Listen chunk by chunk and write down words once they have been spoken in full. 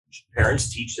Should parents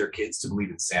teach their kids to believe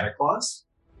in Santa Claus?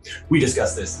 We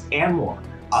discuss this and more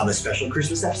on the special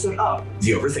Christmas episode of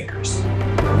The Overthinkers.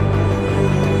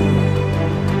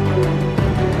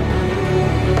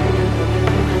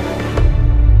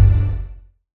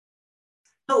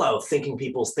 Hello, thinking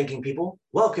people's thinking people.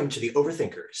 Welcome to The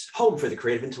Overthinkers, home for the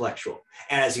creative intellectual.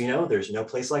 And as you know, there's no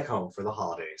place like home for the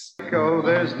holidays.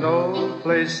 There's no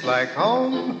place like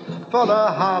home for the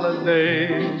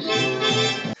holidays.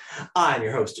 I'm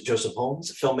your host, Joseph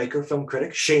Holmes, filmmaker, film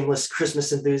critic, shameless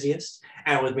Christmas enthusiast.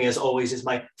 And with me, as always, is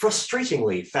my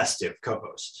frustratingly festive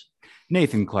co-host,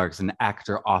 Nathan Clarkson,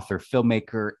 actor, author,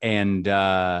 filmmaker,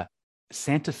 and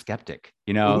Santa skeptic.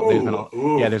 You know,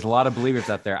 there's a lot of believers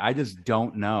out there. I just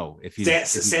don't know if he's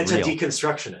Santa real.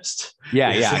 Deconstructionist. Yeah.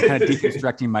 I'm kind of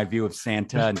deconstructing my view of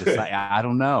Santa and just I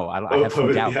don't know. I have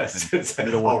some doubts. Yes.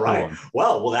 All right.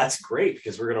 Well, that's great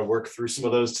because we're going to work through some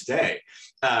of those today.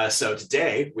 So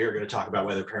today we're going to talk about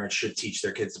whether parents should teach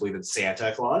their kids to believe in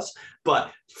Santa Claus.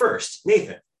 But first,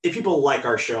 Nathan, if people like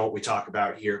our show, what we talk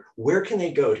about here, where can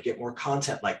they go to get more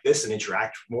content like this and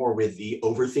interact more with the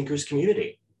Overthinkers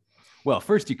community? Well,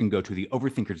 first, you can go to the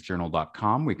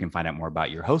overthinkersjournal.com where you can find out more about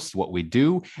your hosts, what we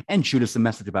do, and shoot us a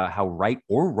message about how right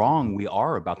or wrong we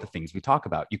are about the things we talk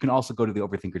about. You can also go to the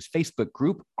Overthinkers Facebook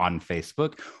group on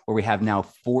Facebook, where we have now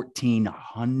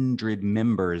 1,400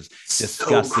 members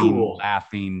discussing,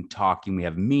 laughing, talking. We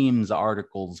have memes,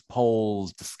 articles,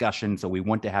 polls, discussion. So we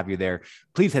want to have you there.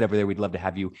 Please head over there. We'd love to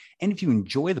have you. And if you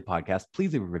enjoy the podcast,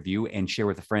 please leave a review and share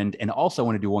with a friend. And also, I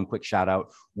want to do one quick shout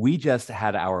out. We just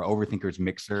had our Overthinkers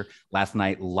Mixer last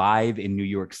night live in New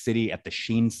York City at the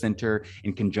Sheen Center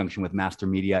in conjunction with Master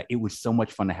Media. It was so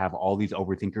much fun to have all these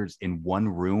overthinkers in one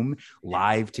room,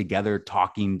 live together,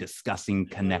 talking, discussing,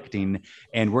 connecting.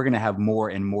 And we're going to have more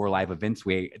and more live events.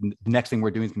 The next thing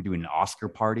we're doing is we're doing an Oscar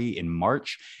party in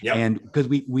March. Yep. And because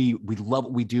we love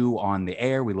what we do on the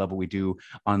air, we love what we do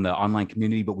on the online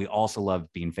community, but we also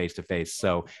love being face to face.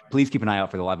 So please keep an eye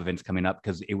out for the live events coming up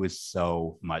because it was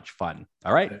so much fun.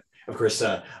 All right. Of course,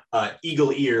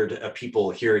 eagle-eared people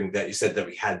hearing that you said that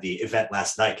we had the event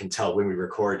last night can tell when we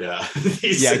record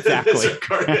these. Yeah, exactly.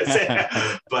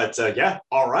 But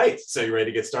all right. So you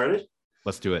ready to get started?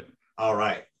 Let's do it. All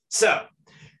right. So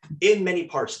in many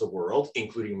parts of the world,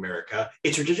 including America,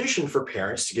 it's a tradition for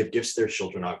parents to give gifts to their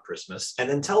children on Christmas and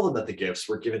then tell them that the gifts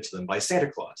were given to them by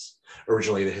Santa Claus.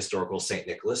 Originally, the historical St.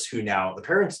 Nicholas, who now the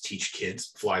parents teach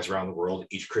kids, flies around the world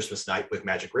each Christmas night with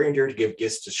magic reindeer to give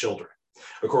gifts to children.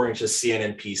 According to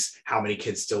CNN piece, How Many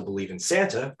Kids Still Believe in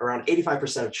Santa? Around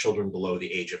 85% of children below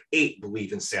the age of 8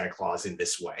 believe in Santa Claus in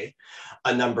this way,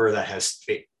 a number that has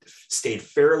stayed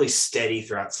fairly steady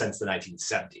since the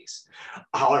 1970s.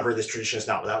 However, this tradition is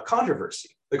not without controversy.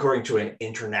 According to an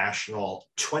international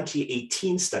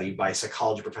 2018 study by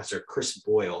psychology professor Chris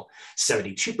Boyle,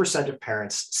 72% of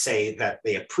parents say that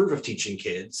they approve of teaching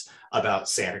kids about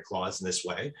Santa Claus in this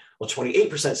way, while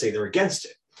 28% say they're against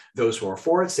it. Those who are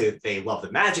for it say that they love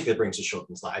the magic that brings to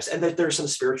children's lives and that there's some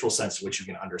spiritual sense in which you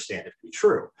can understand it to be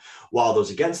true, while those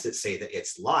against it say that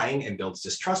it's lying and builds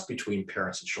distrust between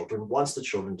parents and children once the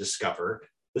children discover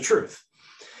the truth.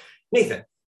 Nathan,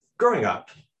 growing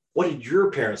up, what did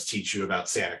your parents teach you about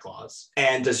Santa Claus?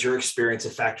 And does your experience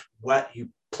affect what you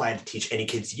plan to teach any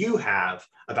kids you have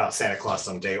about Santa Claus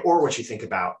someday, or what you think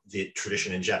about the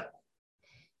tradition in general?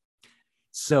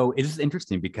 So it is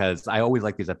interesting because I always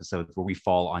like these episodes where we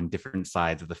fall on different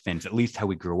sides of the fence, at least how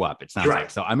we grew up, it sounds like.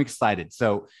 So I'm excited.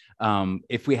 So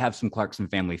if we have some Clarkson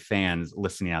family fans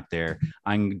listening out there,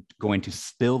 I'm going to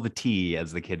spill the tea,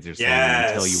 as the kids are saying,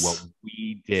 and tell you what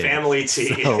we did. Family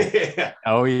tea.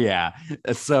 Oh, yeah.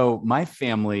 So my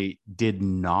family did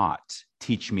not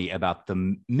teach me about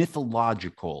the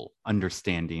mythological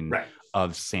understanding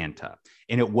of Santa.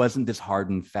 And it wasn't this hard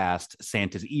and fast,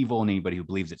 Santa's evil and anybody who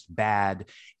believes it's bad.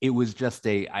 It was just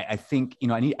I think,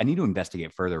 I need to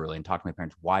investigate further really and talk to my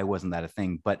parents. Why wasn't that a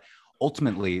thing? But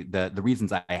ultimately, the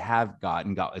reasons I have got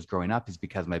as growing up is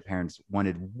because my parents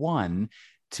wanted, one,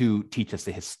 to teach us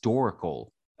the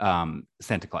historical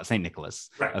Santa Claus, St. Nicholas,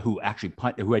 who actually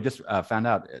who I just found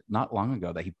out not long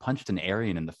ago that he punched an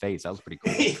Aryan in the face. That was pretty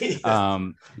cool.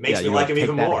 Makes me like him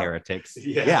even more. Heretics.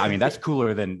 Yeah, I mean that's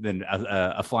cooler than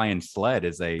a flying sled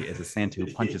as a Santa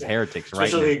who punches heretics.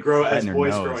 Especially as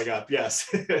boys growing up. Yes.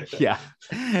 Yeah,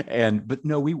 but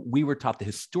no, we were taught the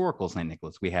historical St.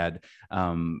 Nicholas. We had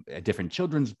different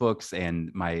children's books, and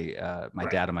my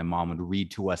dad and my mom would read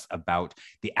to us about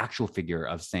the actual figure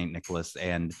of St. Nicholas,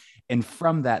 and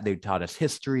from that that. They taught us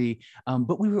history,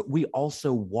 but we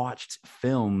also watched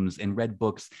films and read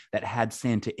books that had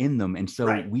Santa in them, and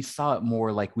so we saw it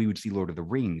more like we would see Lord of the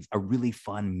Rings, a really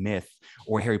fun myth,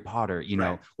 or Harry Potter,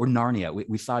 or Narnia.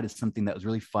 We saw it as something that was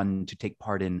really fun to take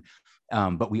part in.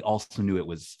 But we also knew it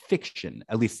was fiction,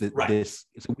 at least this.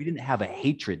 So we didn't have a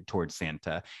hatred towards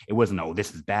Santa. It wasn't, oh,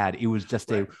 this is bad. It was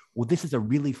just well, this is a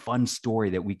really fun story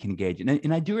that we can engage in.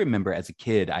 And I do remember as a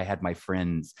kid, I had my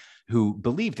friends who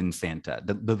believed in Santa,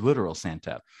 the literal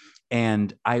Santa.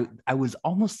 And I was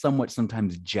almost somewhat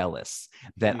sometimes jealous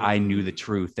that I knew the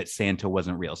truth, that Santa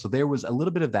wasn't real. So there was a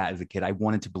little bit of that as a kid. I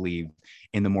wanted to believe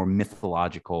in the more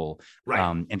mythological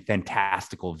and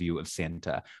fantastical view of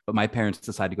Santa. But my parents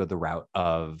decided to go the route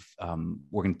of,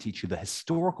 we're going to teach you the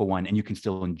historical one, and you can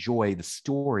still enjoy the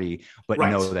story, but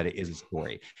know that it is a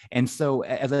story. And so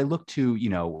as I look to,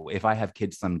 if I have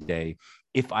kids someday,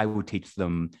 if I would teach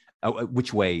them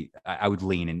which way I would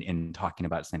lean in talking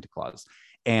about Santa Claus.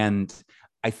 And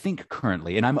I think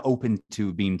currently, and I'm open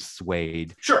to being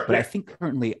swayed, but I think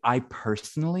currently I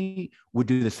personally would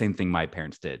do the same thing my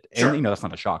parents did. And, that's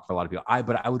not a shock for a lot of people.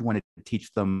 But I would want to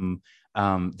teach them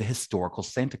the historical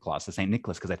Santa Claus, the St.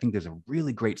 Nicholas, because I think there's a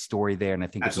really great story there. And I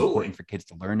think it's important for kids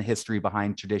to learn history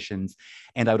behind traditions.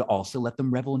 And I would also let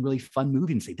them revel in really fun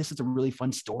movies and say, this is a really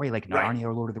fun story, like Narnia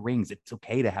or Lord of the Rings. It's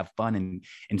okay to have fun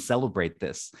and celebrate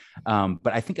this. But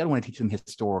I think I want to teach them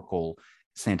historical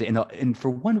Santa. And for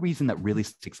one reason that really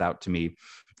sticks out to me,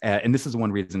 and this is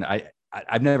one reason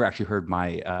I've never actually heard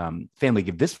my family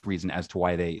give this reason as to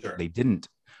why they didn't,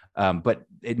 but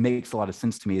it makes a lot of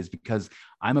sense to me, is because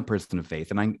I'm a person of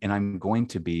faith, and I'm going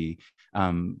to be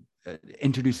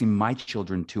introducing my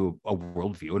children to a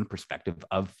worldview and perspective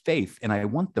of faith. And I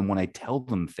want them, when I tell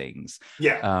them things,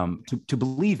 to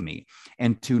believe me,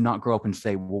 and to not grow up and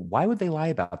say, well, why would they lie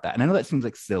about that? And I know that seems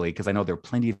like silly, because I know there are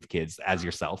plenty of kids as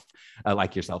yourself,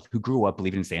 like yourself, who grew up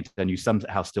believing in Santa, and you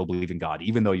somehow still believe in God,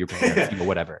 even though your parents,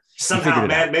 whatever. Somehow,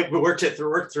 man, maybe we worked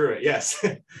through it. Yes.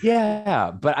 Yeah.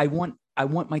 But I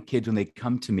want my kids, when they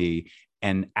come to me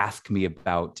and ask me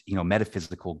about,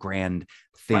 metaphysical grand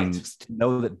things, to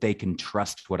know that they can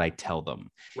trust what I tell them.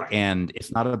 And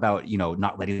it's not about,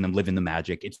 not letting them live in the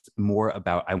magic. It's more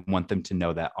about, I want them to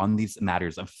know that on these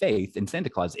matters of faith, and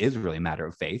Santa Claus is really a matter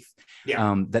of faith,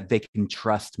 that they can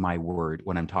trust my word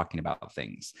when I'm talking about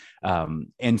things.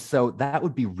 And so that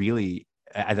would be really,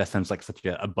 that sounds like such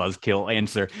a buzzkill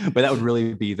answer, but that would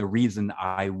really be the reason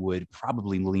I would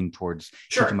probably lean towards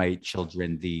teaching my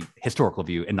children the historical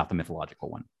view and not the mythological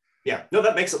one. Yeah, no,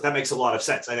 that makes a lot of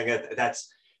sense. I think that's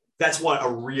a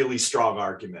really strong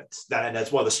argument.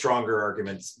 That's one of the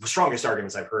strongest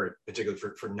arguments I've heard, particularly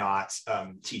for not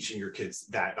teaching your kids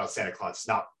that about Santa Claus,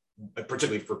 not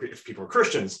particularly for if people are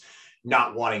Christians,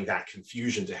 not wanting that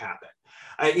confusion to happen.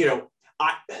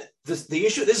 The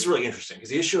issue, this is really interesting,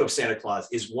 because the issue of Santa Claus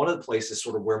is one of the places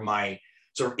sort of where my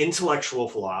sort of intellectual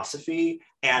philosophy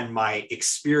and my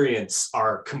experience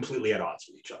are completely at odds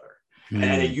with each other.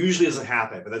 And it usually doesn't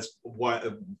happen, but that's one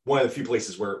of the few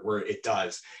places where it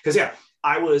does. Because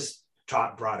I was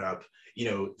brought up,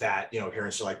 that,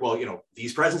 parents are like, well,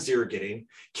 these presents you're getting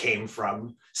came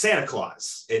from Santa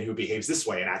Claus, and who behaves this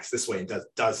way and acts this way and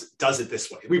does it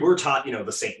this way. We were taught,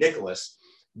 the St. Nicholas.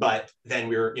 But then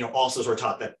we were, also sort of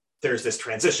taught that there's this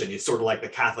transition. It's sort of like the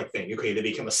Catholic thing. Okay, they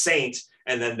become a saint,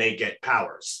 and then they get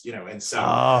powers, and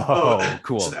so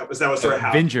cool. So that was sort of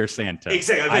how Avenger Santa,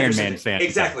 exactly, Iron Man Santa,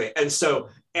 exactly. And so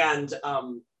and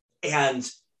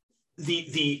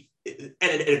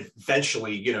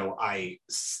eventually,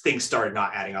 things started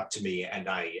not adding up to me, and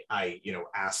I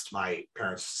asked my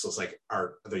parents, so it's like,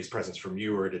 are these presents from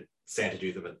you, or did Santa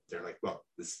do them? And they're like, well,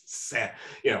 this Santa,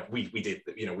 we did,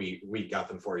 we got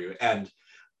them for you. And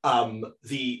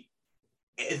the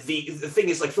thing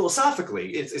is, like,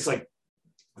 philosophically, it's like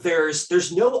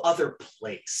there's no other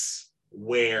place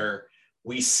where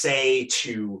we say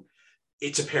to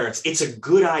parents, it's a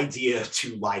good idea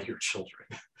to lie to your children.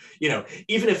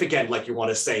 Even if, again, like, you want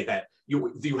to say that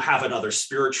you have another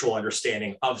spiritual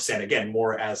understanding of Santa, again,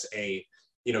 more as a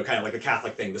kind of like a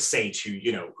Catholic thing, the saint who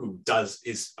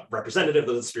is representative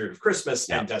of the spirit of Christmas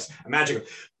and does a magic.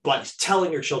 But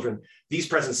telling your children, these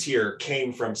presents here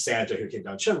came from Santa who came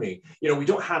down chimney, we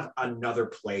don't have another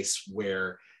place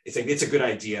where it's a good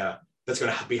idea that's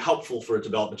going to be helpful for the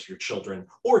development of your children,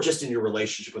 or just in your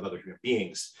relationship with other human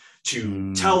beings,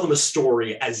 to tell them a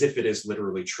story as if it is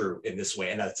literally true in this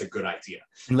way, and that's a good idea.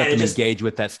 And let them engage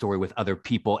with that story with other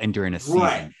people and during a season.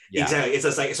 Right, exactly.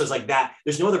 It's like that.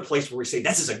 There's no other place where we say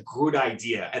this is a good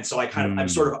idea, and so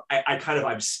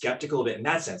I'm skeptical of it in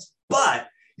that sense. But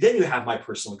then you have my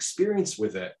personal experience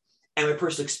with it, and my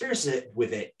personal experience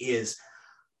with it is,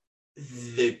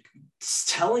 the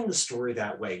telling the story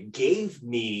that way gave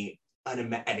me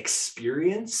an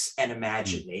experience and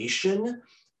imagination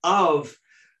of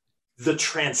the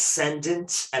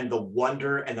transcendent and the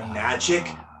wonder and the magic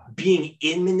being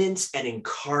imminent and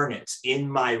incarnate in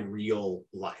my real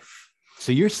life.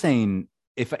 So you're saying,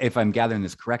 if I'm gathering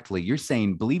this correctly, you're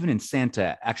saying believing in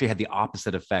Santa actually had the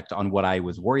opposite effect on what I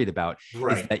was worried about,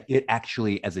 is that it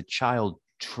actually, as a child,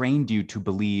 trained you to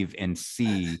believe and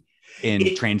see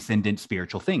in transcendent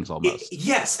spiritual things almost.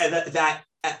 Yes, and that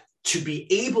to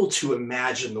be able to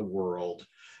imagine the world,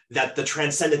 that the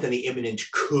transcendent and the immanent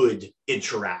could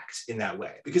interact in that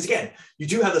way. Because again, you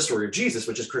do have the story of Jesus,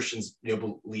 which is Christians,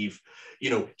 believe,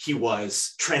 he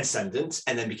was transcendent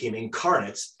and then became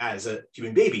incarnate as a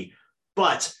human baby,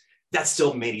 but that's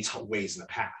still many ways in the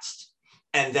past.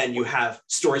 And then you have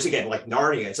stories again, like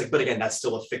Narnia. It's like, but again,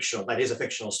 that is a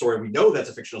fictional story. We know that's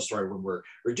a fictional story when we're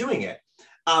doing it.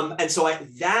 And so you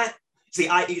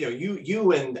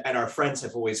and our friends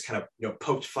have always kind of,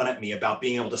 poked fun at me about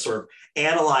being able to sort of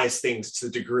analyze things to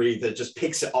the degree that just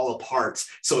picks it all apart.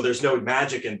 So there's no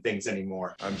magic in things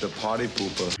anymore. I'm the party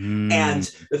pooper. And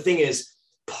the thing is,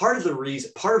 part of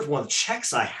one of the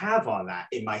checks I have on that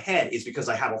in my head is because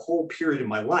I have a whole period in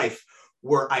my life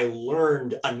where I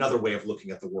learned another way of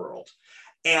looking at the world.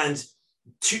 And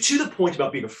to the point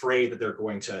about being afraid that they're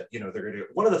going to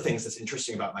one of the things that's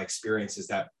interesting about my experience is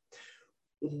that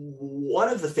one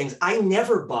of the things I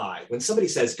never buy when somebody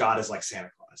says God is like Santa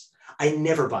Claus, I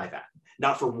never buy that,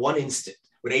 not for one instant.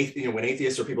 When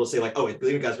atheists or people say like, oh, I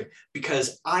believe in God,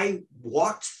 because I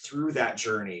walked through that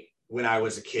journey when I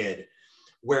was a kid,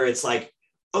 where it's like,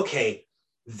 okay,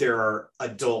 there are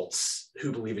adults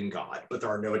who believe in God, but there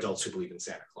are no adults who believe in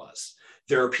Santa Claus.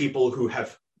 There are people who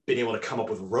have been able to come up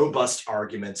with robust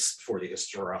arguments for the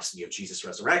historicity of Jesus'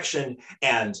 resurrection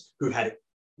and who've had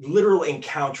literal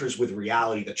encounters with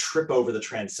reality that trip over the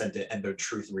transcendent and the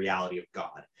truth and reality of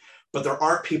God. But there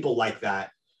aren't people like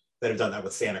that have done that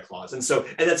with Santa Claus. And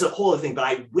that's a whole other thing. But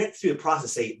I went through the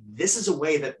process, say, this is a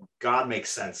way that God makes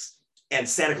sense and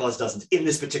Santa Claus doesn't in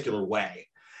this particular way.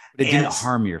 But it didn't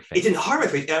harm your faith. It didn't harm my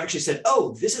faith. I actually said,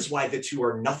 oh, this is why the two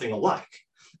are nothing alike.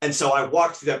 And so I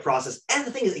walked through that process. And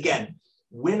the thing is, again,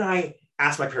 when I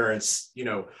asked my parents,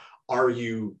 are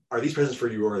these presents for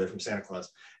you or are they from Santa Claus?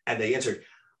 And they answered,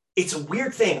 it's a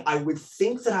weird thing. I would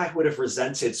think that I would have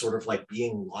resented sort of like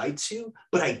being lied to,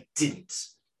 but I didn't.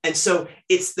 And so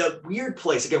it's the weird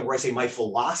place, again, where I say my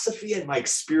philosophy and my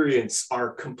experience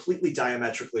are completely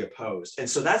diametrically opposed. And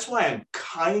so that's why I'm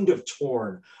kind of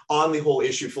torn on the whole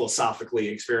issue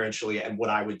philosophically, experientially, and what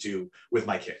I would do with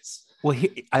my kids. Well,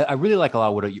 I really like a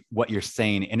lot of what you're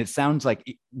saying. And it sounds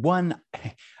like, one,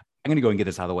 I'm going to go and get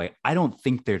this out of the way. I don't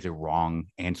think there's a wrong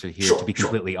answer here, to be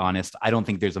completely honest. I don't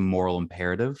think there's a moral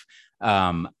imperative.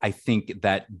 I think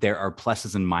that there are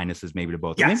pluses and minuses maybe to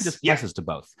both. Maybe just pluses to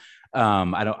both.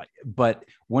 But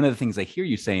one of the things I hear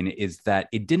you saying is that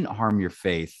it didn't harm your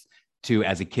faith to,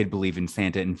 as a kid, believe in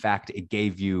Santa. In fact, it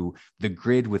gave you the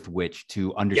grid with which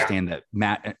to understand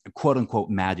that quote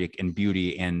unquote magic and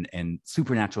beauty and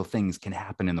supernatural things can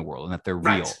happen in the world and that they're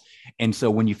real. And so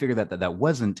when you figure that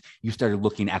wasn't, you started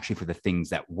looking actually for the things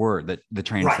that were the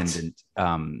transcendent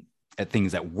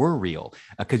things that were real,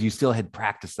 because you still had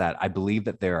practiced that. I believe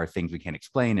that there are things we can't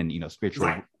explain and,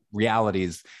 spiritual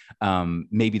realities.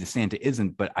 Maybe the Santa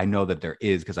isn't, but I know that there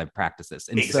is because I've practiced this.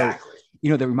 And so,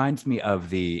 that reminds me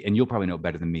of and you'll probably know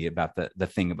better than me about the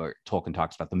thing about Tolkien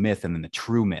talks about the myth and then the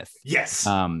true myth. Yes.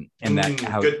 And that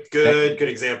how good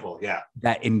example. Yeah.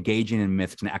 That engaging in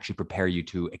myths can actually prepare you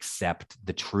to accept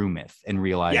the true myth and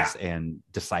realize and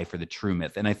decipher the true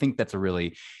myth. And I think that's a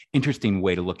really interesting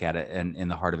way to look at it. And in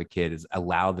the heart of a kid is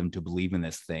allow them to believe in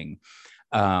this thing.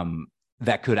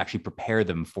 That could actually prepare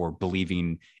them for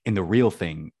believing in the real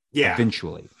thing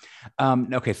eventually.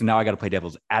 Okay, so now I got to play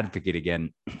devil's advocate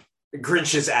again.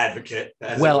 Grinch's advocate.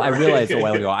 Well, I realized a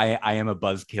while ago I am a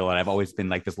buzzkill, and I've always been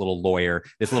like this little lawyer,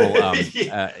 this little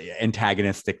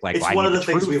antagonistic. Like, it's one of the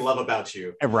things we love about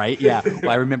you, right? Yeah.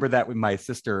 Well, I remember that with my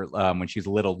sister when she was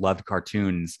little, loved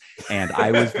cartoons, and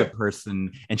I was the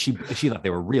person, and she thought they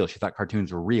were real. She thought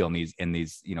cartoons were real, and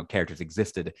these characters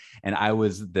existed, and I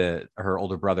was her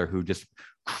older brother who just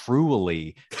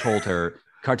cruelly told her,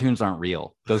 cartoons aren't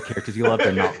real. Those characters you love,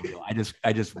 they're not real.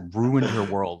 I just ruined her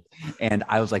world. And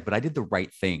I was like, but I did the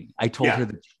right thing. I told her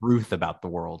the truth about the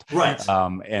world. Right.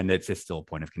 And it's still a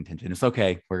point of contention. It's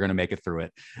okay. We're going to make it through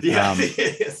it. Yeah.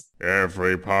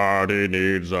 Every party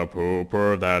needs a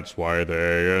pooper. That's why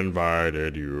they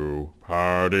invited you.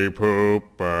 Party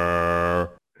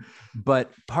pooper.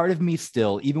 But part of me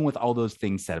still, even with all those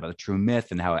things said about the true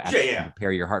myth and how it actually can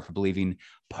prepare your heart for believing,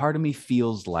 part of me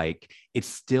feels like it's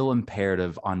still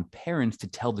imperative on parents to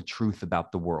tell the truth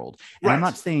about the world. And Right. I'm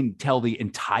not saying tell the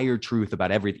entire truth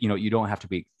about everything. You don't have to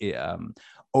be,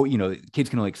 kids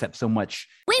can only accept so much.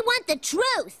 We want the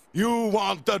truth. You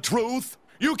want the truth?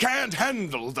 You can't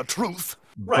handle the truth.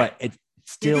 Right. But it's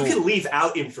still... You can leave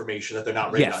out information that they're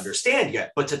not ready to understand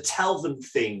yet, but to tell them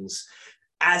things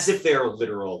as if they're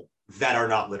literal that are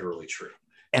not literally true.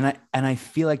 And I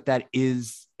feel like that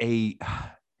is I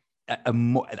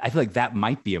feel like that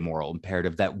might be a moral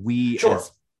imperative that we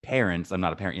as parents, I'm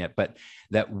not a parent yet, but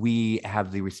that we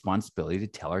have the responsibility to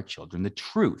tell our children the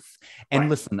truth. And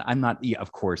listen, I'm not,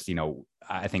 of course,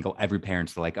 I think every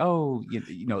parent's like, oh,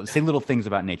 say little things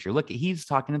about nature. Look, he's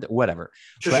talking to whatever.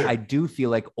 But I do feel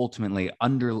like ultimately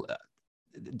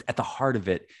at the heart of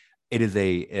it, it is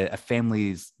a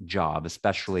family's job,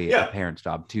 especially a parent's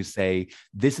job, to say,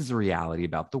 this is a reality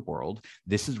about the world.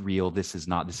 This is real. This is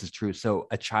not. This is true. So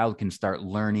a child can start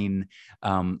learning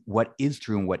what is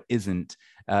true and what isn't.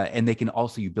 And they can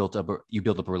also, you build up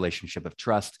a relationship of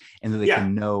trust, and they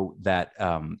can know that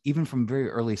even from a very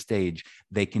early stage,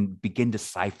 they can begin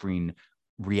deciphering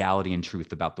reality and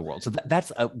truth about the world. So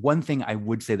that's one thing I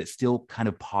would say that still kind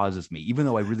of pauses me, even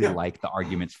though I really like the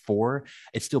arguments for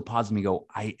it, still pauses me.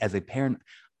 As a parent,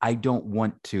 I don't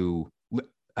want to,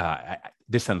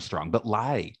 this sounds strong, but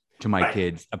lie to my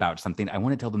kids about something. I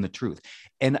want to tell them the truth.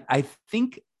 And I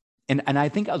think, and I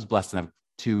think I was blessed enough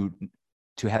to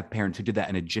have parents who did that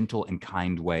in a gentle and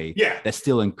kind way that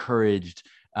still encouraged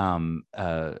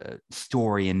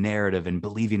story and narrative and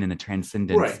believing in a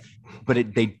transcendence, but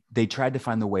they tried to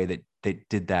find the way that they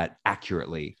did that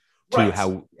accurately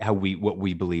to what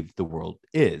we believe the world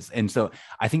is. And so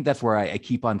I think that's where I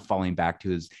keep on falling back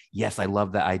to is, yes, I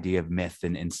love the idea of myth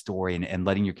and story and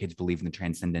letting your kids believe in the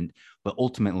transcendent, but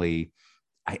ultimately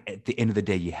at the end of the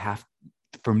day,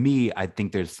 for me, I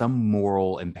think there's some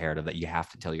moral imperative that you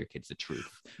have to tell your kids the truth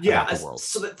about the world.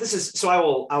 So I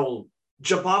will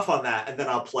jump off on that, and then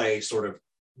I'll play sort of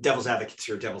devil's advocate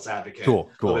to your devil's advocate. Cool.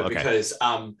 Okay.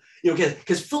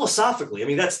 Because philosophically, I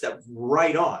mean, that's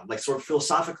right on. Like, sort of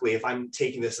philosophically, if I'm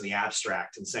taking this in the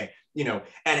abstract and saying,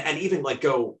 and even like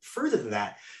go further than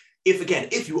that,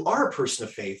 if you are a person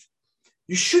of faith,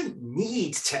 you shouldn't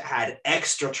need to add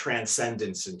extra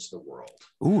transcendence into the world.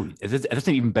 Ooh, that's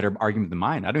an even better argument than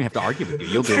mine. I don't have to argue with you.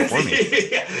 You'll do it for me.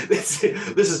 This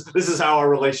is how our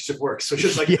relationship works. Which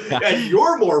is like, and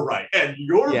you're more right, and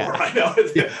you're more right.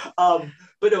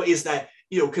 But no, is that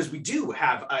because we do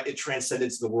have a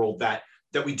transcendence in the world that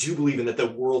we do believe in, that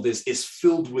the world is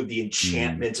filled with the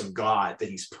enchantment of God that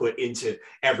he's put into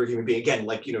every human being. Again,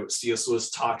 like, C.S.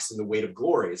 Lewis talks in The Weight of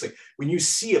Glory. It's like, when you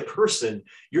see a person,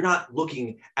 you're not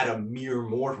looking at a mere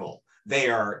mortal.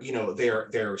 They are,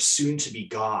 they're soon to be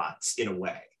gods in a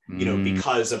way,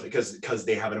 because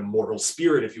they have an immortal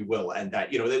spirit, if you will. And that,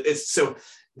 it's so.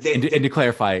 And to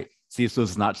clarify, C.S.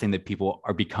 Lewis is not saying that people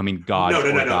are becoming gods.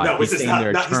 No. He's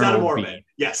not a Mormon.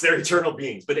 Yes, they're eternal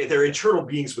beings, but they're eternal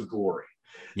beings with glory.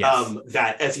 Yes.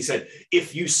 That, as he said,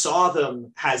 if you saw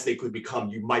them as they could become,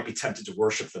 you might be tempted to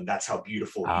worship them. That's how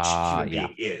beautiful each human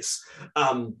being is.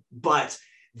 But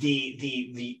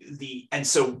and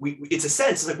so it's a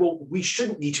sense, it's like, well, we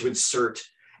shouldn't need to insert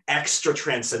extra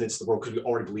transcendence to the world because we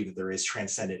already believe that there is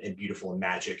transcendent and beautiful and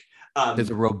magic. There's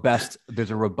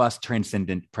a robust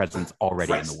transcendent presence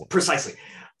already in the world. Precisely.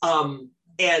 And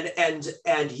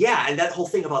that whole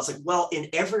thing about, it's like, well, in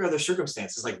every other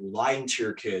circumstance, it's like lying to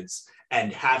your kids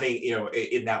and having,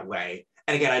 in that way.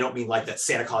 And again, I don't mean like that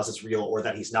Santa Claus is real or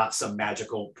that he's not some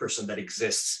magical person that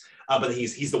exists, but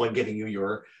he's the one giving you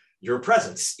your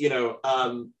presents.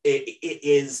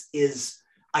 It's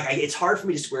hard for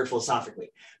me to square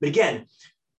philosophically. But again,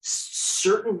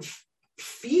 certain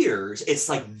fears, it's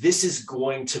like, this is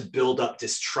going to build up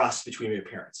distrust between your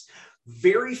parents.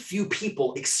 Very few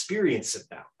people experience it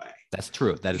that way. That's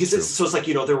true. That is true. So it's like,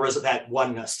 there was that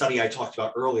one study I talked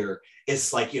about earlier.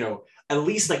 It's like, at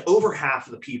least like over half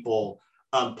of the people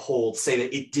polled say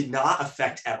that it did not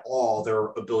affect at all their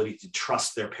ability to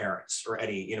trust their parents or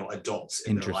any, adults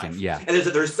in their life. Yeah. And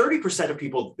there's 30% of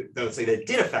people that would say that it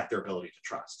did affect their ability to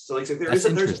trust. So like,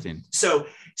 interesting. So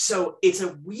it's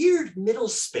a weird middle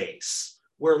space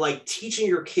where, like, teaching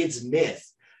your kids myth,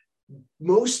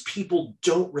 most people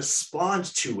don't respond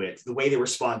to it the way they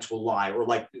respond to a lie, or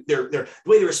like the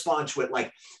way they respond to it,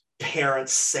 like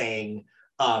parents saying,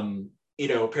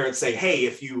 parents say, hey,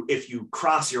 if you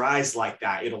cross your eyes like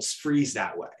that, it'll freeze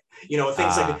that way.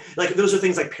 Things like those are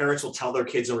things like parents will tell their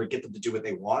kids in order to get them to do what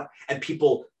they want. And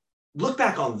people look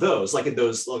back on those, like in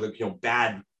those,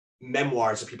 bad,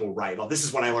 memoirs that people write. Well, this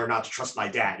is when I learned not to trust my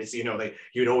dad. Is, he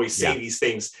would always say these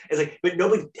things. It's like, but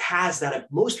nobody has that.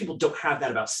 Most people don't have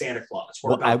that about Santa Claus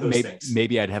or about those things.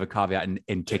 Maybe I'd have a caveat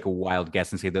and take a wild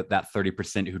guess and say that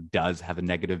 30% who does have a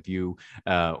negative view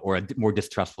or a more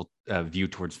distrustful view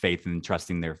towards faith and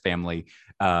trusting their family,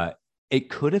 it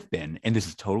could have been, and this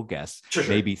is total guess,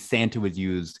 maybe Santa was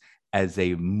used as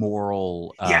a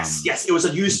moral yes, it was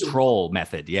a control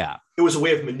method. Yeah, it was a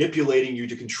way of manipulating you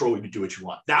to control you to do what you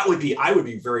want. I would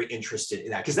be very interested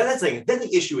in that, because that's the thing. Then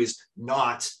the issue is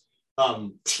not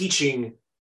teaching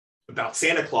about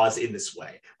Santa Claus in this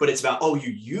way, but it's about, you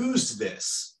used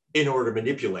this in order to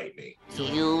manipulate me.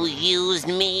 You used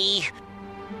me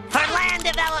for land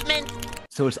development.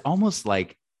 So it's almost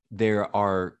like there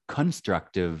are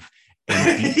constructive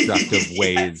and destructive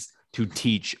ways to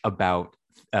teach about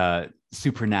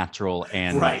supernatural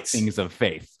and things of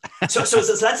faith. so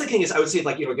that's the thing is, I would say,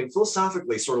 again,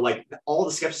 philosophically, sort of like all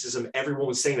the skepticism, everyone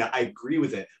was saying that, I agree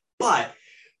with it, but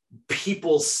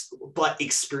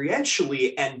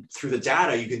experientially and through the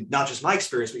data, you can, not just my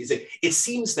experience, but it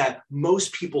seems that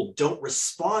most people don't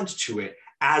respond to it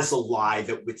as a lie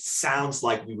that it sounds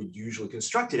like we would usually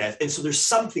construct it as. And so there's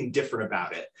something different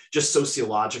about it, just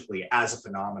sociologically as a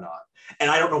phenomenon.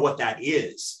 And I don't know what that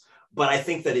is. But I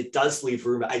think that it does leave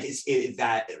room. That it's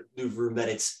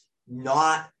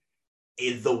not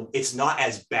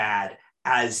as bad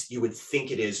as you would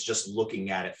think it is, just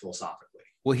looking at it philosophically.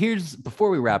 Well, before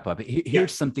we wrap up,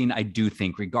 here's something I do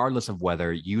think, regardless of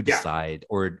whether you decide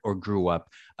or grew up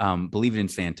believing in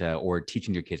Santa or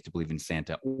teaching your kids to believe in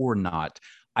Santa or not.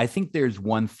 I think there's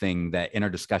one thing that in our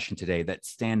discussion today that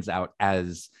stands out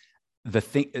as the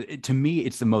thing. To me,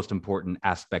 it's the most important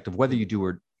aspect of whether you do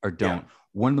or don't. Yeah.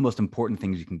 One of the most important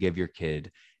things you can give your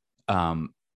kid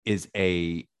is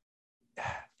a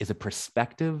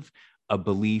perspective, a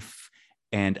belief,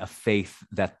 and a faith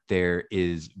that there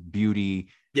is beauty,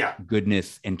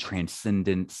 goodness, and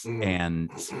transcendence and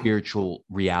spiritual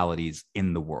realities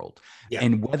in the world. Yeah.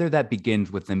 And whether that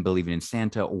begins with them believing in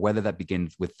Santa, or whether that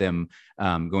begins with them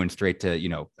going straight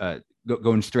to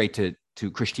going straight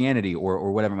to Christianity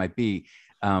or whatever it might be,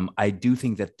 I do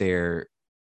think that they're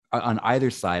on either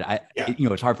side.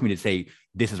 It's hard for me to say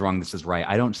this is wrong, this is right.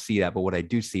 I don't see that, but what I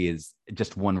do see is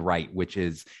just one right, which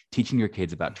is teaching your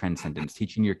kids about transcendence,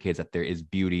 teaching your kids that there is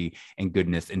beauty and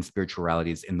goodness and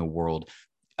spiritualities in the world.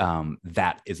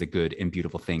 That is a good and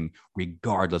beautiful thing,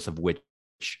 regardless of which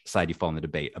side you fall in the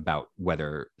debate about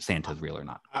whether Santa is real or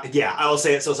not. I will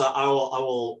say it. So I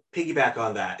will piggyback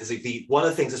on that. Is one of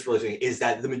the things that's really interesting is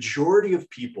that the majority of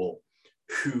people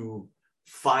who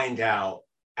find out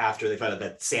after they find out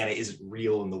that Santa isn't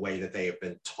real in the way that they have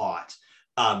been taught,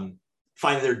 find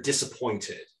that they're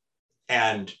disappointed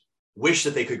and wish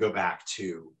that they could go back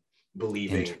to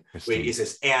believing wait, is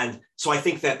this? And so I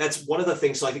think that that's one of the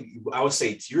things. So I think I would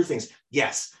say to your things,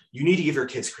 yes, you need to give your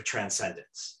kids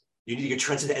transcendence. You need to get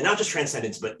transcendence, and not just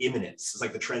transcendence, but immanence. It's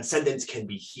like the transcendence can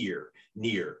be here,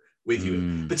 near, with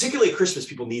you. Particularly at Christmas,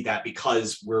 people need that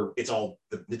because it's all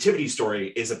the nativity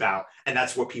story is about, and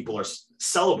that's what people are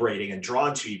celebrating and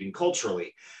drawn to even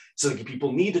culturally. So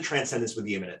people need the transcendence with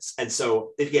the immanence. And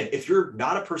so again, if you're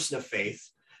not a person of faith,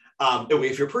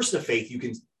 if you're a person of faith, you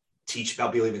can teach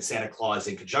about believing in Santa Claus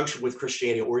in conjunction with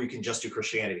Christianity, or you can just do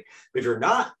Christianity. But if you're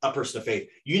not a person of faith,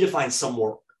 you need to find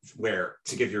somewhere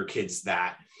to give your kids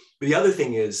that. But the other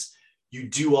thing is, you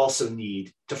do also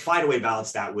need to find a way to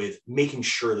balance that with making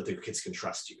sure that their kids can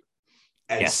trust you.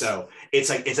 And so it's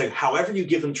like however you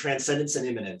give them transcendence and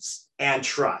immanence and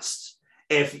trust.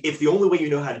 If the only way you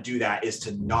know how to do that is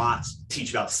to not teach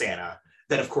about Santa,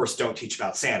 then of course don't teach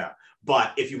about Santa.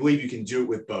 But if you believe you can do it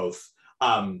with both,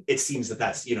 it seems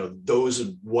that's, those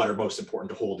are what are most important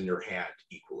to hold in your hand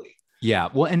equally. Yeah.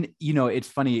 Well, and, it's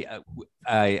funny.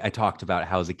 I talked about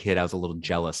how as a kid, I was a little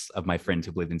jealous of my friends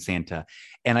who believed in Santa.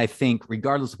 And I think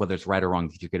regardless of whether it's right or wrong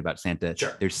to teach your kid about Santa,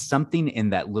 there's something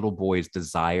in that little boy's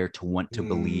desire to want to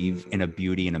believe in a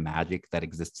beauty and a magic that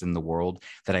exists in the world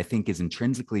that I think is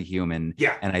intrinsically human.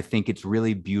 Yeah. And I think it's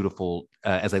really beautiful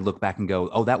as I look back and go,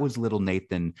 oh, that was little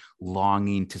Nathan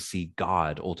longing to see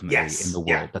God ultimately in the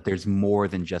world, that there's more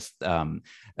than just the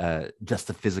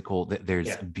physical, that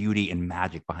there's beauty and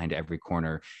magic behind every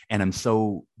corner. And I'm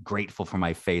so grateful for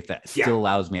my faith that still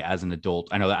allows me as an adult.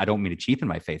 I know that I don't mean to cheapen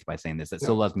my faith by saying this. That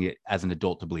still allows me as an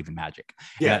adult to believe in magic.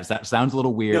 Yeah. That sounds a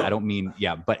little weird. No. I don't mean,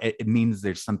 but it means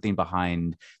there's something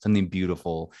behind, something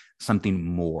beautiful, something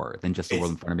more than just the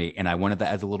world in front of me. And I wanted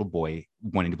that as a little boy,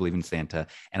 wanting to believe in Santa.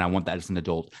 And I want that as an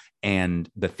adult. And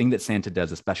the thing that Santa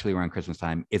does, especially around Christmas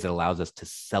time, is it allows us to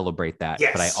celebrate that.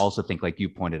 Yes. But I also think, like you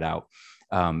pointed out,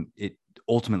 it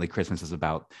ultimately Christmas is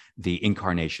about the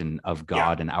incarnation of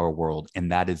God in our world,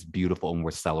 and that is beautiful, and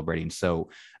we're celebrating. So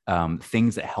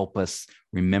things that help us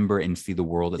remember and see the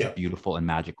world as a beautiful and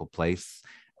magical place,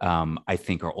 I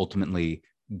think are ultimately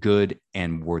good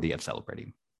and worthy of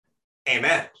celebrating.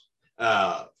 Amen.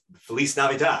 Feliz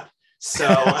Navidad.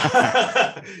 So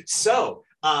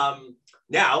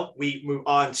now we move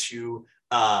on to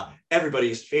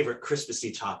everybody's favorite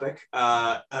Christmassy topic,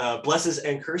 blesses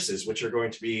and curses, which are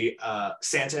going to be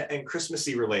Santa and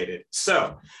Christmassy related.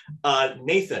 So,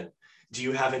 Nathan, do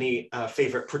you have any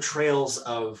favorite portrayals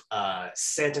of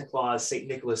Santa Claus, Saint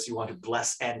Nicholas you want to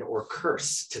bless and or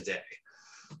curse today?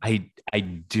 I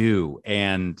do,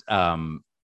 and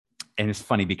it's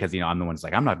funny because I'm the one who's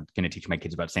like, I'm not going to teach my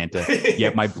kids about Santa.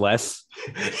 Yet my bless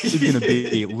is going to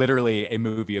be literally a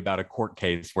movie about a court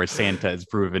case where Santa is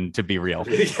proven to be real,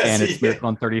 and it's Miracle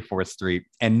on 34th Street.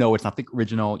 And no, it's not the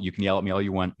original. You can yell at me all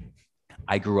you want.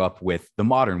 I grew up with the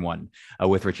modern one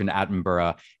with Richard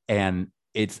Attenborough, and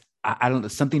it's I don't know,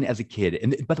 something as a kid.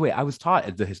 And by the way, I was taught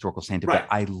as the historical Santa, but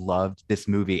I loved this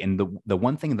movie. And the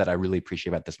one thing that I really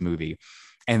appreciate about this movie,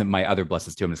 and my other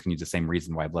blesses too, I'm just going to use the same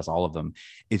reason why I bless all of them,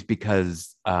 is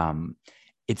because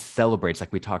it celebrates,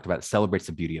 like we talked about, celebrates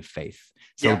the beauty of faith,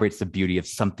 celebrates the beauty of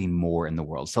something more in the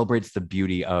world, celebrates the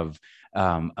beauty of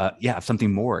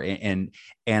something more. And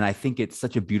I think it's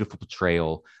such a beautiful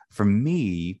portrayal for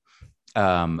me.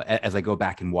 As I go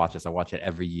back and watch this, I watch it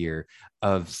every year,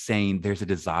 of saying there's a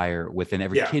desire within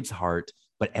every kid's heart,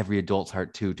 but every adult's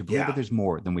heart too, to believe that there's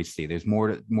more than we see. There's more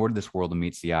to this world than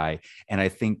meets the eye. And I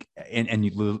think, and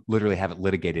you literally have it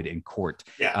litigated in court.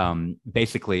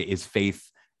 Basically, is faith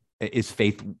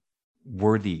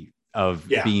worthy of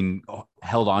being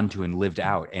held on to and lived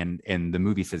out? And the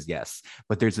movie says yes.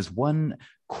 But there's this one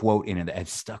quote in it that has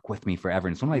stuck with me forever,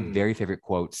 and it's one of my very favorite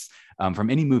quotes from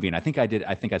any movie. And I think I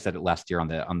said it last year on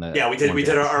the we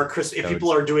did our Christmas. If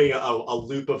people are doing a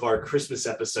loop of our Christmas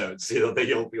episodes,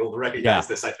 you'll recognize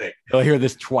this. I think you'll hear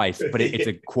this twice, but it's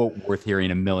a quote worth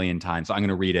hearing a million times, so I'm going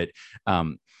to read it.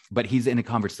 But he's in a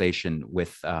conversation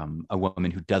with a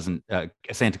woman who doesn't,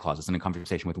 Santa Claus is in a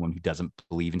conversation with a woman who doesn't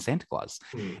believe in Santa Claus.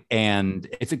 And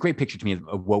it's a great picture to me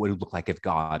of what would it look like if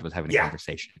God was having a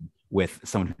conversation with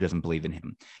someone who doesn't believe in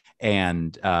him.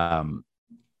 And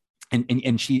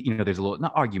she, there's a little,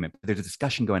 not argument, but there's a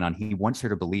discussion going on. He wants her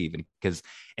to believe, and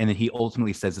then he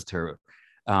ultimately says this to her: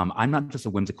 I'm not just a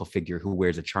whimsical figure who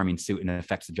wears a charming suit and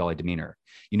affects a jolly demeanor.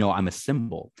 I'm a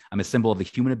symbol. I'm a symbol of the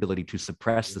human ability to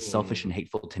suppress the selfish and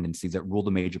hateful tendencies that rule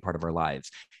the major part of our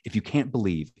lives. If you can't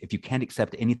believe, if you can't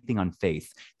accept anything on faith,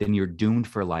 then you're doomed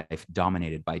for a life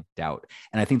dominated by doubt.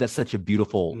 And I think that's such a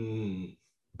beautiful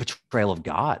portrayal of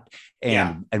God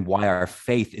and why our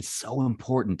faith is so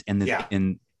important in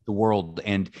the world.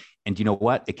 And you know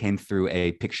what? It came through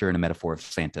a picture and a metaphor of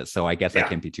Santa. So I guess that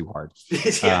can't be too hard.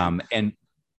 And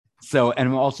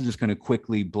I'm also just going to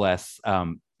quickly bless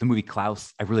the movie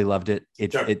Klaus. I really loved it.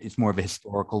 It's more of a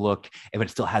historical look, but it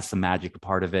still has some magic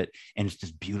part of it. And it's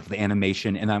just beautiful, the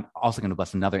animation. And I'm also going to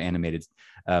bless another animated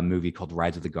movie called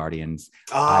Rise of the Guardians.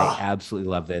 I absolutely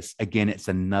love this. Again, it's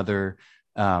another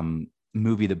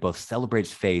movie that both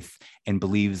celebrates faith and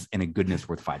believes in a goodness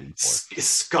worth fighting for.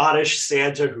 Scottish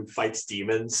Santa who fights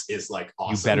demons is like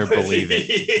awesome. You better believe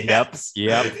it. Yes.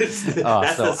 Yep.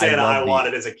 That's the Santa I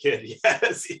wanted as a kid.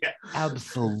 Yes. Yeah.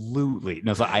 Absolutely.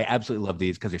 No, so I absolutely love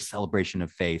these because they're celebration of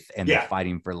faith and they're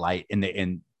fighting for light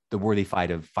and the worthy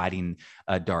fight of fighting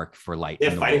dark for light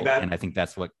in the world. Bad. And I think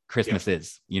that's what Christmas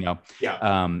is, and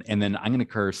then I'm going to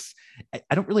curse.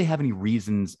 I don't really have any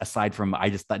reasons aside from I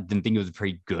just didn't think it was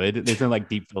very good. There's no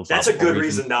deep philosophical. That's a good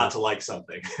reason not to like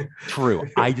something. True.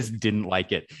 I just didn't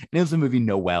like it. And it was the movie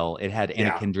Noel. It had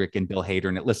Anna Kendrick and Bill Hader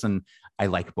in it. Listen, I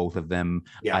like both of them.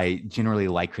 I generally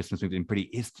like Christmas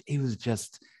movies. It was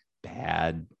just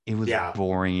bad. It was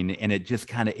boring, and it just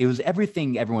it was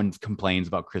everything everyone complains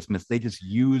about Christmas. They just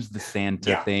use the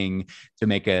Santa thing to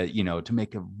make a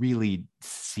really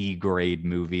C grade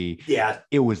movie.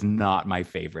 It was not my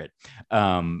favorite.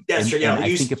 I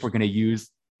think if we're going to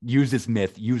use this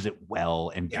myth, use it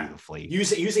well and beautifully.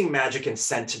 Using magic and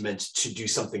sentiment to do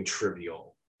something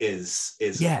trivial is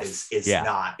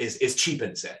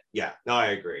cheapens it. No, I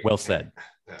agree. Well said.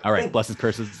 All right, blesses,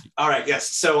 curses. All right, yes.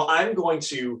 So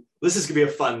this is going to be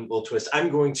a fun little twist. I'm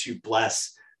going to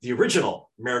bless the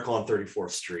original Miracle on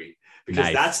 34th Street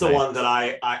because that's the one that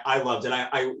I loved. And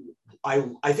I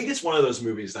think it's one of those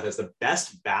movies that has the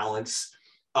best balance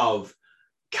of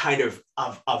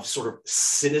sort of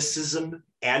cynicism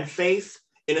and faith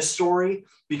in a story,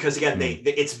 because again,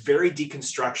 it's very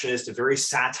deconstructionist, a very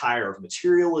satire of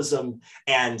materialism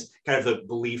and kind of the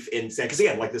belief in Santa. Because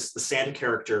again, like the Santa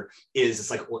character it's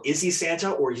like, well, is he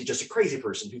Santa or is he just a crazy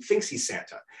person who thinks he's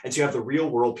Santa? And so you have the real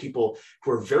world people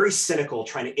who are very cynical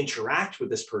trying to interact with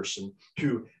this person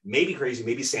who may be crazy,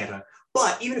 maybe Santa.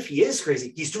 But even if he is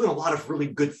crazy, he's doing a lot of really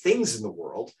good things in the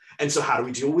world. And so how do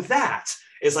we deal with that?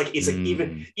 It's like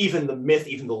even the myth,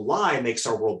 even the lie makes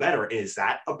our world better. And is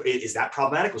that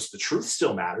problematic? Well, so the truth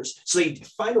still matters. So they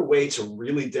find a way to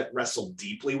really wrestle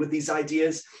deeply with these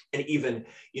ideas, and even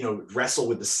wrestle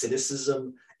with the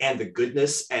cynicism and the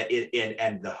goodness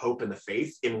and the hope and the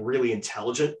faith in really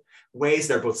intelligent ways.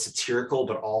 They're both satirical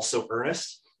but also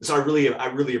earnest. So I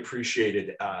really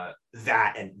appreciated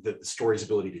that and the story's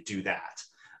ability to do that.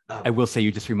 I will say,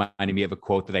 you just reminded me of a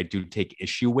quote that I do take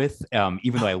issue with,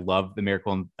 even though I love the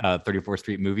Miracle on 34th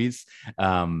Street movies.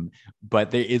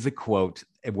 But there is a quote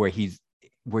where he's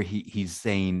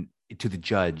saying to the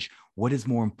judge, "What is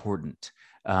more important,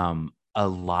 a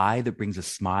lie that brings a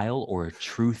smile or a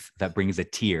truth that brings a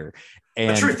tear?"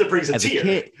 And a truth that brings a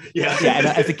tear. And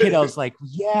as a kid, I was like,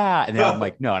 yeah. And then I'm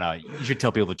like, no, you should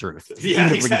tell people the truth. Yeah, even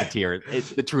if it brings a tear,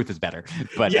 the truth is better.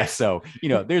 But so,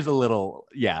 there's a little,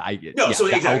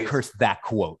 I'll curse that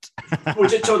quote.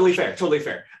 Which is totally fair.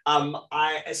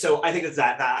 I think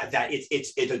that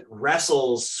it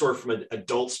wrestles sort of from an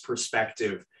adult's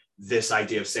perspective, this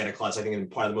idea of Santa Claus, I think, in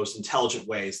one of the most intelligent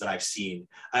ways that I've seen,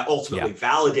 ultimately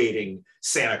validating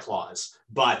Santa Claus,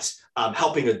 but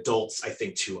helping adults, I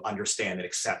think, to understand and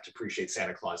appreciate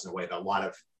Santa Claus in a way that a lot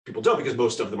of people don't, because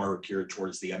most of them are geared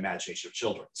towards the imagination of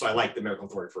children. So I like the Miracle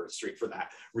on 34th Street for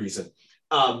that reason.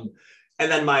 And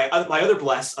then my other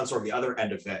bless on sort of the other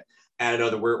end of it, and I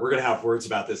know that we're going to have words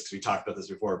about this because we talked about this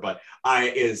before, but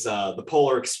is the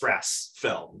Polar Express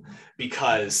film,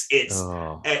 because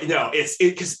that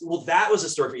was a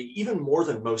story even more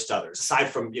than most others, aside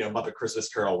from Muppet Christmas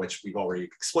Carol, which we've already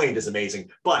explained is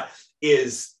amazing, but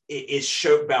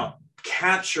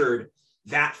captured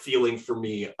that feeling for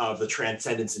me of the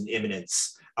transcendence and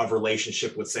imminence of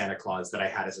relationship with Santa Claus that I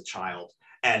had as a child,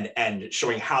 and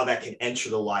showing how that can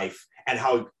enter the life and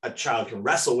how a child can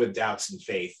wrestle with doubts and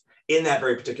faith in that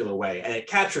very particular way. And it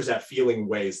captures that feeling in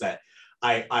ways that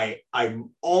I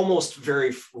almost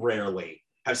very rarely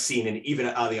have seen in even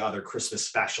the other Christmas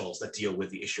specials that deal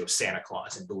with the issue of Santa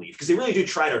Claus and belief, because they really do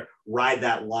try to ride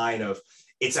that line of,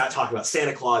 it's not talking about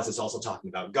Santa Claus, it's also talking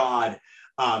about God,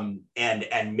 and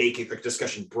making the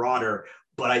discussion broader.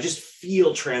 But I just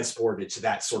feel transported to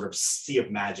that sort of sea of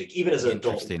magic, even as an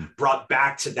adult, brought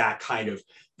back to that kind of,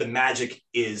 the magic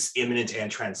is imminent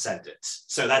and transcendent.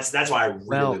 So that's why I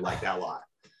really like that a lot.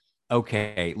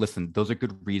 Okay, listen, those are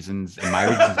good reasons, and my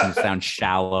reasons going to sound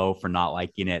shallow for not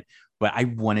liking it, but I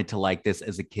wanted to like this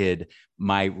as a kid.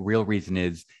 My real reason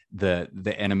is the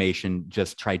animation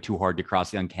just tried too hard to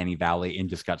cross the uncanny valley and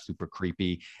just got super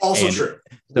creepy. Also true.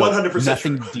 100%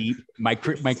 nothing true. Deep. My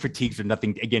critiques are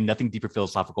nothing deeper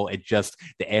philosophical. It just,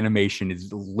 the animation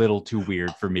is a little too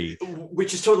weird for me.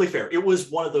 Which is totally fair. It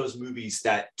was one of those movies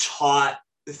that taught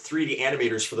 3D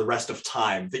animators for the rest of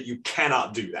time that you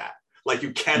cannot do that. Like,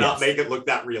 you cannot make it look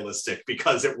that realistic,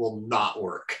 because it will not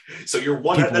work. So you're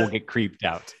people will get creeped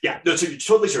out. Yeah, no, so you're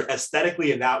totally sure.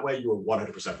 Aesthetically, in that way, you were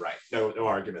 100% right. No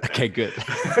argument there. Okay, good.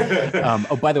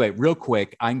 Oh, by the way, real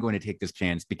quick, I'm going to take this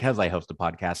chance, because I host a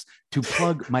podcast, to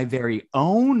plug my very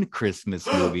own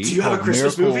Christmas movie. Do you have a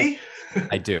Christmas movie?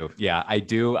 I do. Yeah, I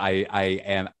do.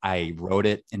 I wrote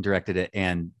it and directed it,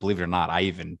 and believe it or not, I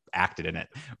even acted in it.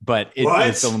 But it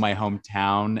is still in my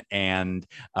hometown, and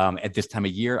at this time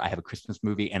of year, I have a Christmas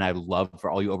movie, and I love for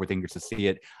all you overthinkers to see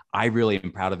it. I really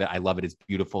am proud of it. I love it. It's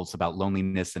beautiful. It's about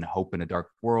loneliness and hope in a dark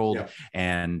world,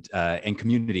 and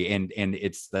community, and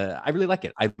it's I really like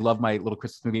it. I love my little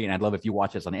Christmas movie, and I'd love if you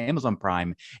watch this on Amazon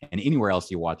Prime and anywhere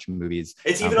else you watch movies.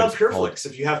 It's even on PureFlix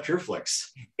if you have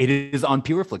PureFlix. It is on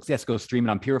PureFlix. Yes, go stream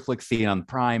it on PureFlix, see it on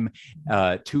Prime,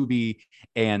 Tubi,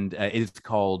 and it is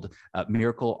called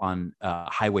Miracle on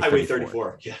Highway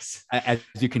 34. Yes. As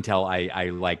you can tell, I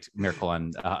liked Miracle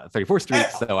on 34th Street,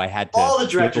 so I had to. All the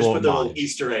directors put the little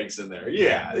Easter eggs in there.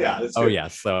 Yeah. That's good. Yeah.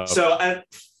 So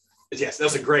yes, that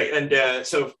was a great. And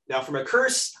so now for my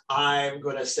curse, I'm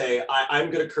going to say I'm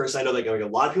going to curse. I know that going to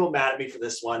get a lot of people mad at me for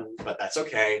this one, but that's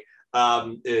okay.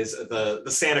 Is the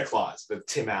Santa Claus with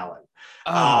Tim Allen.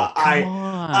 Come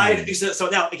on. So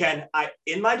now again,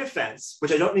 in my defense,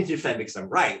 which I don't need to defend because I'm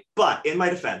right, but in my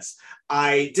defense,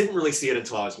 I didn't really see it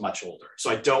until I was much older. So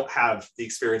I don't have the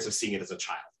experience of seeing it as a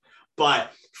child.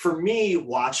 But for me,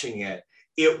 watching it,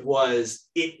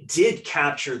 it did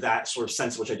capture that sort of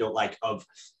sense, which I don't like, of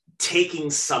taking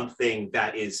something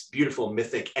that is beautiful,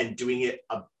 mythic, and doing it,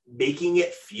 making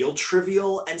it feel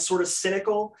trivial and sort of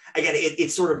cynical. Again,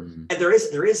 it's sort of, and there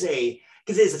is a,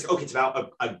 because it's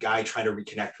about a guy trying to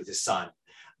reconnect with his son,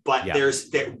 but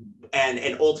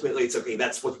and ultimately it's okay.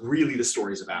 That's what really the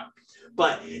story's about.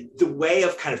 But the way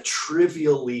of kind of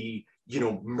trivially,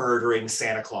 murdering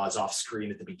Santa Claus off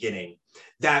screen at the beginning,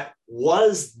 that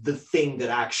was the thing that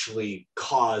actually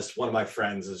caused one of my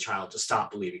friends as a child to stop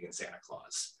believing in Santa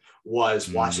Claus, was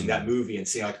watching that movie and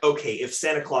seeing like, okay, if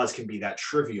Santa Claus can be that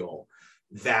trivial,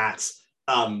 then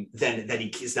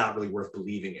he is not really worth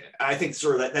believing in. And I think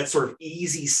sort of that sort of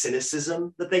easy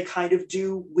cynicism that they kind of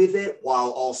do with it, while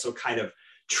also kind of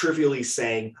trivially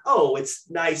saying, oh, it's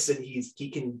nice and he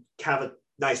can have a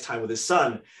nice time with his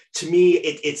son. To me,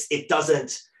 it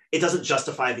doesn't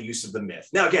justify the use of the myth.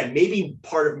 Now, again, maybe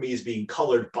part of me is being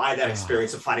colored by that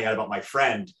experience of finding out about my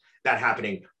friend that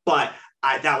happening, but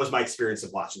that was my experience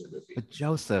of watching the movie. But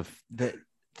Joseph,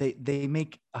 they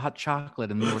make hot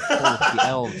chocolate in the North Pole with the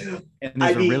elves, and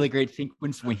there's a really great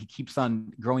sequence when he keeps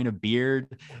on growing a beard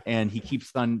and he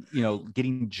keeps on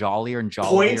getting jollier and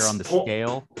jollier on the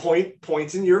scale.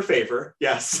 Points in your favor,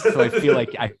 yes. So I feel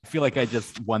like I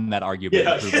just won that argument.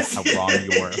 Yes. How wrong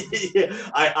you were. Yeah,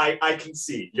 I can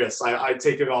see. Yes, I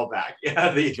take it all back.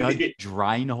 Yeah, Judge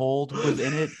Reinhold was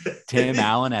in it. Tim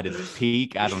Allen at his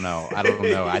peak. I don't know.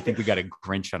 I think we got a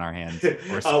Grinch on our hands.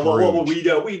 Well, we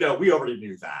know. We already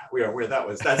knew that.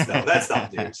 That's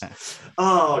not news.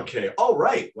 Oh, okay. All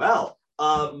right. Well,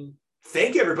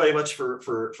 thank you everybody much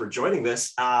for joining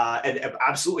this. And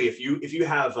absolutely, if you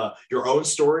have your own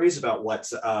stories about what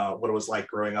it was like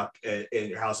growing up in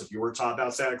your house, if you were taught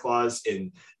about Santa Claus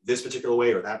in this particular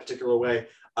way or that particular way,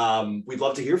 we'd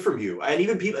love to hear from you. And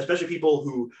even people, especially people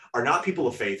who are not people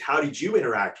of faith, how did you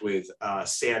interact with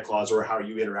Santa Claus, or how are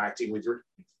you interacting with your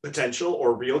potential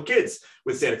or real kids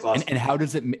with Santa Claus? And how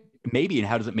does it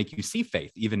how does it make you see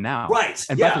faith even now? Right.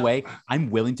 And by the way,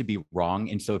 I'm willing to be wrong.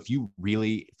 And so if you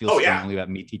really feel strongly about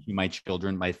me teaching my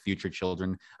future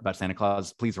children about Santa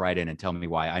Claus, please write in and tell me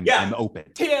why. I'm open.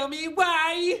 Tell me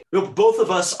why. Both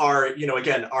of us are,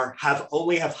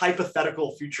 have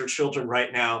hypothetical future children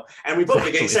right now. And we both,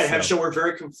 like I said, have shown we're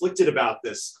very conflicted about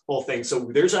this whole thing.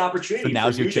 So there's an opportunity. So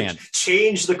now's your chance. To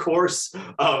change the course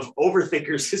of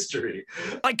Overthinker's history.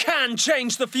 I can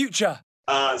change the future.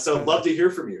 So I'd love to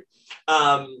hear from you.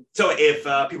 So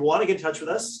if people want to get in touch with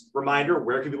us, reminder,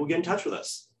 where can people get in touch with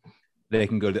us? They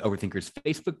can go to the Overthinkers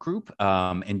Facebook group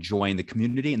and join the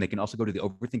community. And they can also go to the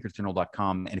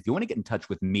overthinkersjournal.com. And if you want to get in touch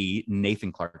with me,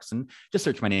 Nathan Clarkson, just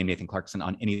search my name, Nathan Clarkson,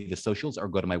 on any of the socials, or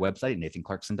go to my website,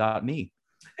 nathanclarkson.me.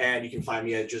 And you can find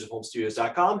me at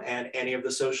josephholmesstudios.com and any of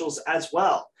the socials as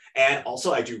well. And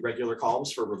also I do regular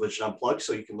columns for Religion Unplugged,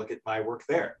 so you can look at my work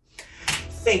there.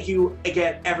 Thank you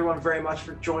again, everyone, very much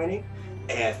for joining.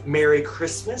 And Merry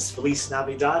Christmas, Feliz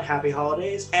Navidad, Happy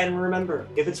Holidays. And remember,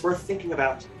 if it's worth thinking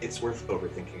about, it's worth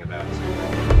overthinking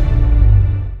about.